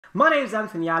My name is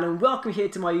Anthony Allen, welcome here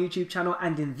to my YouTube channel,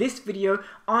 and in this video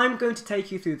I'm going to take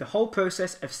you through the whole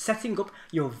process of setting up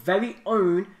your very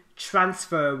own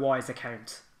TransferWise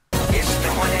account. It's the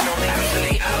one and only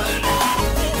Anthony Allen.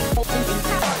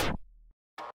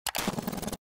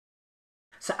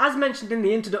 So as mentioned in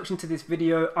the introduction to this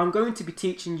video, I'm going to be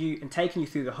teaching you and taking you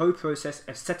through the whole process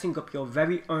of setting up your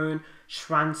very own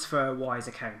TransferWise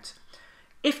account.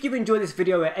 If you enjoyed this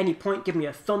video at any point, give me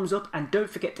a thumbs up and don't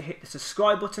forget to hit the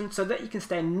subscribe button so that you can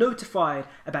stay notified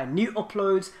about new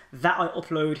uploads that I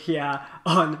upload here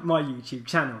on my YouTube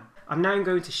channel. I'm now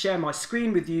going to share my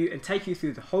screen with you and take you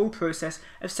through the whole process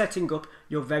of setting up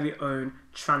your very own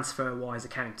TransferWise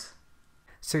account.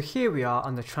 So here we are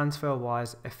on the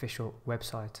TransferWise official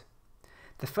website.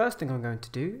 The first thing I'm going to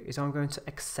do is I'm going to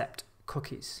accept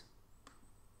cookies.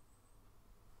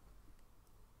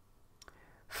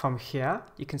 From here,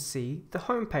 you can see the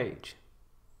home page.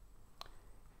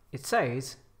 It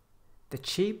says, the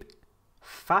cheap,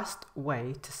 fast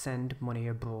way to send money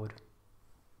abroad.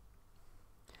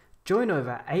 Join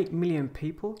over 8 million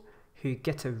people who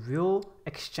get a real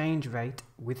exchange rate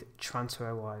with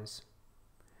TransferWise.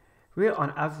 We're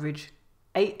on average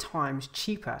 8 times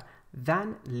cheaper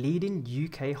than leading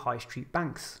UK high street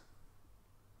banks.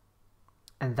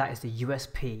 And that is the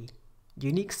USP,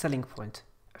 unique selling point,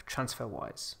 of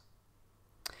TransferWise.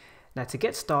 Now to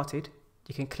get started,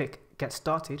 you can click Get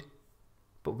Started,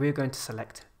 but we're going to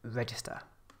select Register,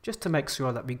 just to make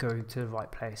sure that we go to the right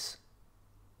place.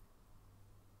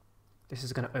 This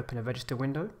is going to open a register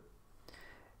window.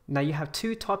 Now you have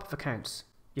two types of accounts.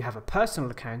 You have a personal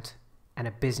account and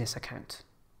a business account.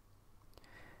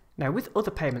 Now with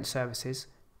other payment services,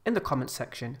 in the comments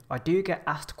section, I do get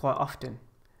asked quite often,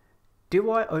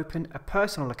 do I open a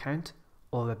personal account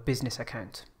or a business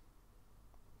account?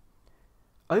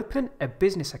 Open a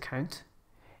business account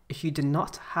if you do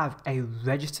not have a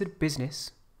registered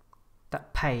business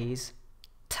that pays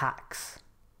tax.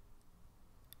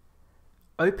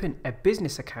 Open a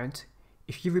business account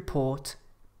if you report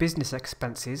business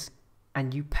expenses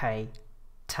and you pay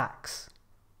tax.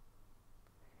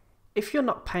 If you're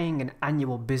not paying an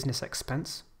annual business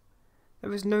expense,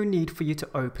 there is no need for you to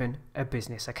open a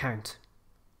business account.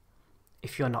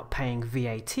 If you're not paying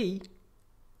VAT,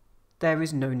 there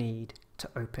is no need to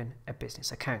open a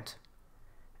business account.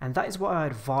 And that is what I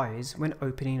advise when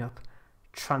opening up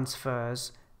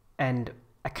transfers and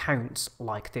accounts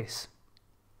like this.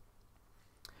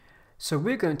 So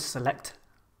we're going to select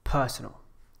personal,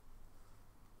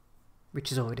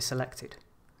 which is already selected.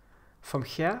 From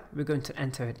here, we're going to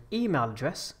enter an email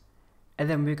address, and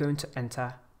then we're going to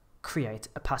enter create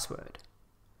a password.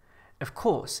 Of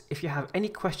course, if you have any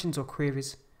questions or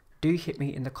queries, do hit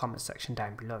me in the comment section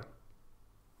down below.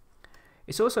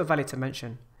 It's also valid to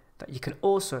mention that you can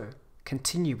also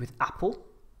continue with Apple,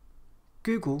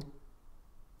 Google,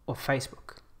 or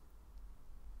Facebook.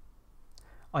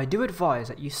 I do advise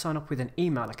that you sign up with an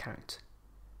email account.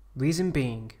 Reason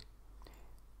being,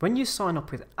 when you sign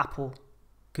up with Apple,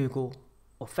 Google,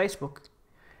 or Facebook,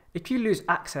 if you lose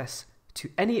access to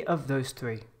any of those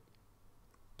three,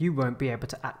 you won't be able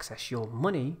to access your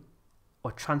money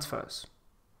or transfers.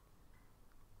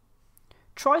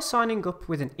 Try signing up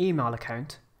with an email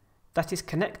account that is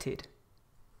connected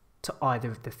to either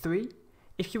of the three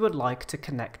if you would like to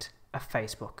connect a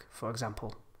Facebook, for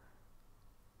example.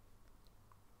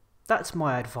 That's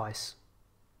my advice.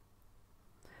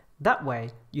 That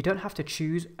way, you don't have to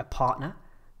choose a partner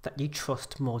that you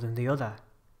trust more than the other.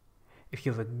 If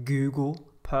you're a Google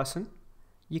person,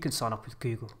 you can sign up with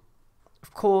Google.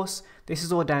 Of course, this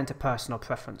is all down to personal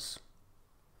preference.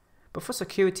 But for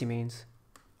security means,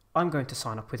 I'm going to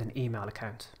sign up with an email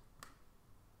account.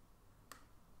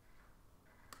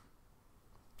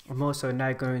 I'm also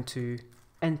now going to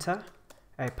enter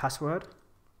a password.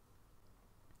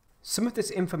 Some of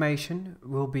this information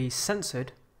will be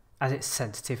censored as it's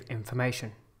sensitive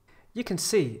information. You can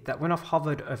see that when I've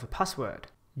hovered over password,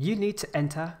 you need to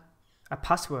enter a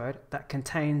password that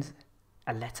contains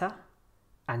a letter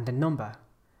and a number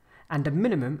and a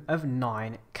minimum of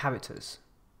 9 characters.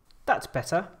 That's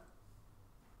better.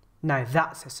 Now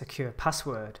that's a secure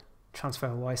password,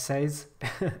 TransferWise says.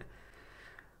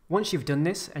 Once you've done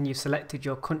this and you've selected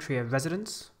your country of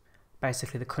residence,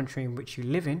 basically the country in which you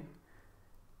live in,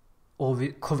 or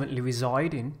currently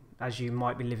reside in, as you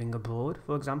might be living abroad,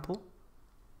 for example,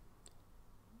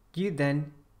 you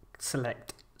then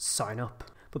select sign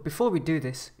up. But before we do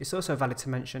this, it's also valid to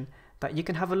mention that you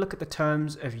can have a look at the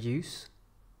terms of use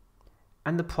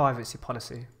and the privacy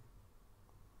policy.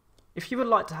 If you would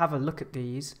like to have a look at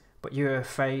these, but you're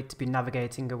afraid to be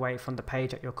navigating away from the page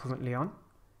that you're currently on,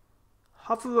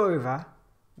 hover over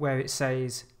where it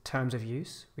says terms of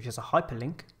use, which is a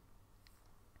hyperlink,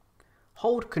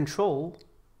 hold Control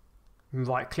and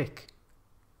right click.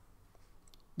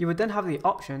 You would then have the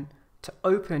option to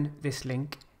open this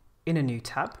link in a new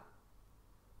tab,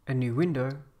 a new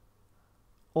window,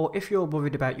 or if you're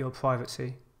worried about your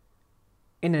privacy,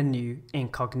 in a new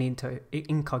incognito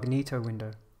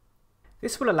window.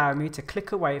 This will allow me to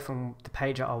click away from the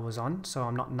page that I was on, so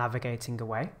I'm not navigating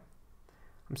away.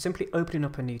 I'm simply opening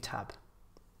up a new tab.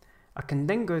 I can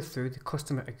then go through the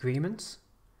customer agreements,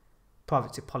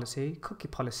 privacy policy, cookie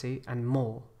policy, and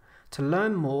more to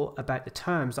learn more about the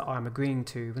terms that I'm agreeing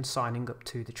to when signing up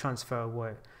to the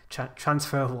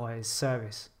TransferWise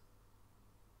service.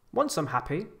 Once I'm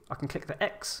happy, I can click the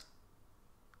X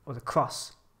or the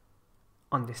cross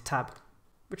on this tab,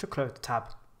 which will close the tab.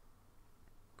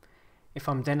 If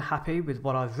I'm then happy with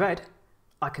what I've read,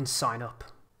 I can sign up.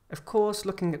 Of course,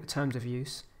 looking at the terms of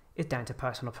use is down to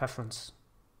personal preference.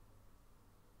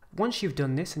 Once you've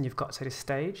done this and you've got to this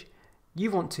stage, you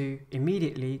want to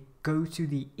immediately go to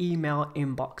the email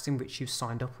inbox in which you've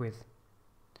signed up with.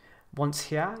 Once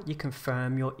here, you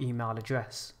confirm your email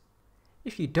address.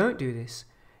 If you don't do this,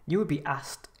 you will be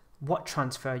asked what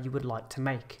transfer you would like to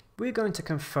make. We're going to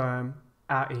confirm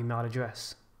our email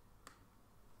address.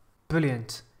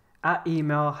 Brilliant. Our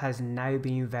email has now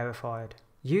been verified.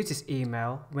 Use this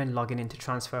email when logging into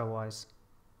TransferWise.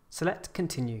 Select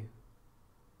Continue.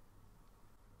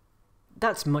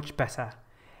 That's much better.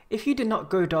 If you did not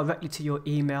go directly to your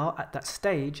email at that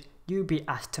stage, you will be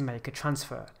asked to make a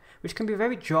transfer, which can be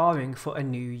very jarring for a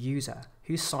new user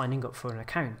who's signing up for an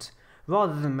account,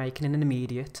 rather than making an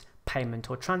immediate payment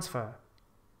or transfer.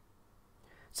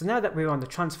 So now that we're on the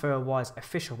TransferWise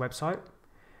official website,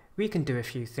 we can do a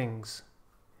few things.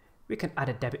 We can add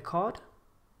a debit card,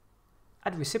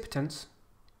 add recipients,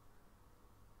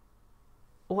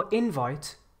 or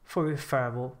invite for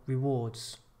referral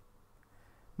rewards.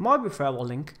 My referral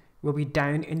link will be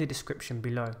down in the description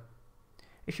below.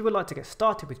 If you would like to get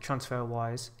started with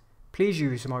TransferWise, please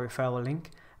use my referral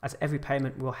link, as every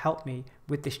payment will help me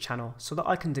with this channel so that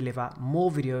I can deliver more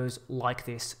videos like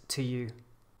this to you.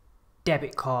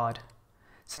 Debit card.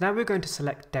 So now we're going to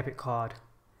select debit card.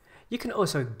 You can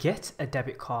also get a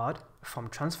debit card from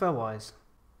TransferWise.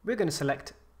 We're going to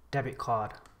select debit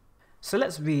card. So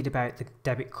let's read about the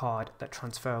debit card that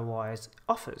TransferWise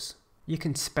offers. You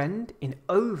can spend in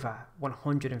over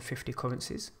 150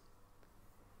 currencies.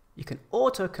 You can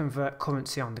auto convert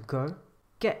currency on the go,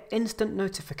 get instant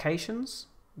notifications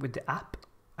with the app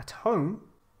at home,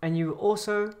 and you will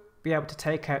also be able to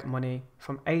take out money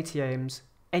from ATMs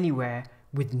anywhere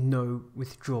with no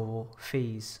withdrawal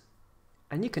fees.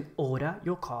 And you can order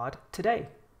your card today.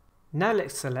 Now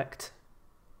let's select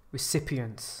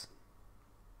recipients.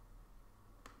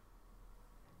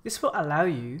 This will allow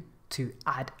you to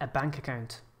add a bank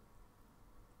account.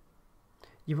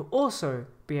 You will also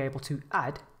be able to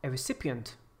add a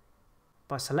recipient.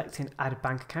 By selecting add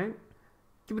bank account,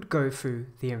 you would go through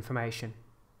the information.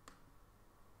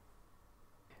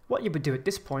 What you would do at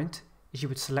this point is you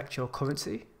would select your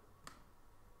currency,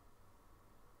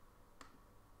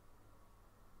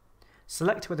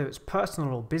 select whether it's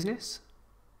personal or business.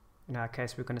 In our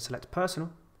case, we're going to select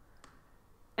personal.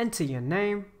 Enter your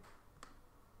name,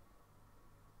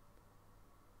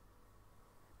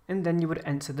 and then you would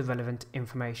enter the relevant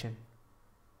information.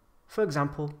 For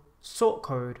example, sort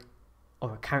code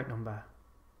or account number.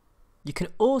 You can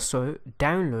also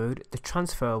download the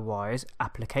TransferWise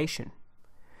application.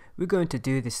 We're going to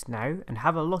do this now and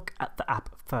have a look at the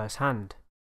app firsthand.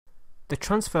 The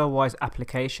TransferWise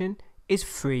application is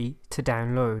free to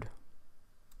download.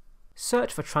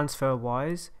 Search for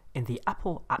TransferWise in the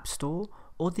Apple App Store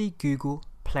or the Google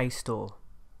Play Store.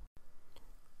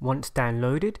 Once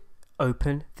downloaded,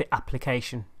 open the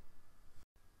application.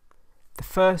 The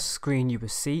first screen you will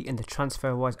see in the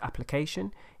TransferWise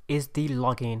application is the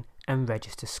login and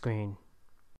register screen.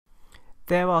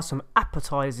 There are some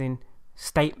appetizing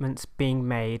statements being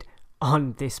made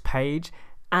on this page,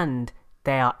 and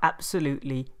they are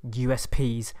absolutely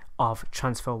USPs of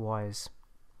TransferWise.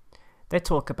 They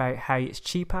talk about how it's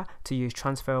cheaper to use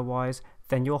TransferWise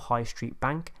than your high street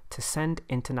bank to send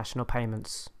international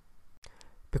payments.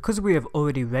 Because we have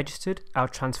already registered our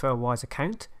TransferWise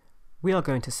account, we are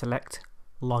going to select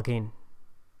Login.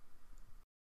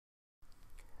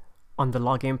 On the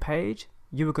login page,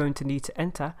 you are going to need to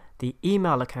enter the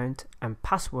email account and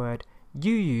password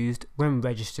you used when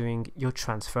registering your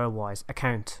TransferWise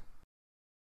account.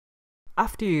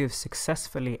 After you have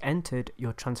successfully entered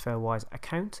your TransferWise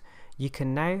account, you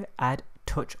can now add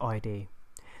Touch ID.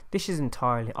 This is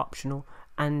entirely optional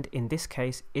and in this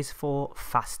case is for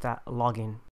faster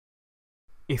login.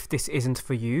 If this isn't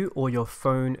for you or your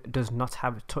phone does not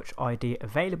have Touch ID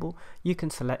available, you can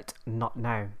select Not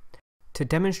Now. To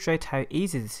demonstrate how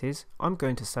easy this is, I'm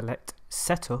going to select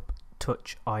Set up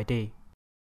Touch ID.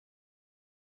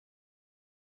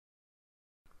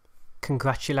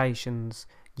 Congratulations!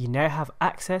 You now have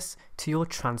access to your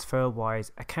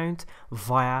TransferWise account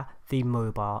via the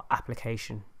mobile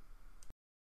application.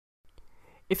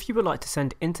 If you would like to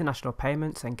send international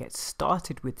payments and get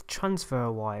started with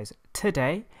TransferWise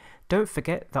today, don't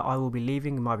forget that I will be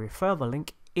leaving my referral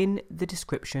link in the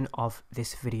description of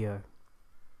this video.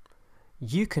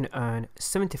 You can earn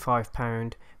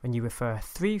 £75 when you refer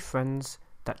 3 friends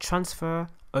that transfer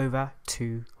over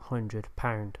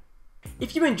 £200.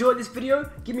 If you enjoyed this video,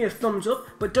 give me a thumbs up,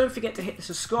 but don't forget to hit the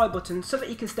subscribe button so that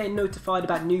you can stay notified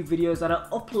about new videos that I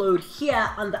upload here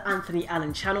on the Anthony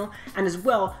Allen channel. And as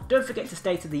well, don't forget to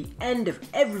stay to the end of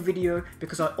every video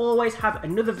because I always have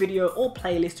another video or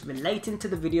playlist relating to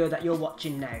the video that you're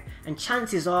watching now. And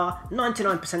chances are,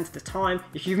 99% of the time,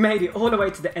 if you've made it all the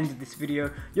way to the end of this video,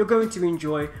 you're going to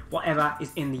enjoy whatever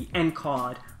is in the end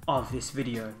card of this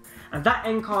video. And that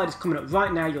end card is coming up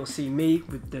right now. You'll see me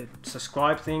with the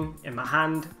subscribe thing in my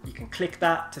hand. You can click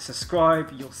that to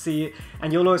subscribe, you'll see it,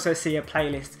 and you'll also see a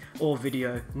playlist or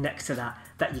video next to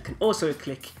that you can also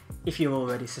click if you're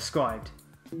already subscribed.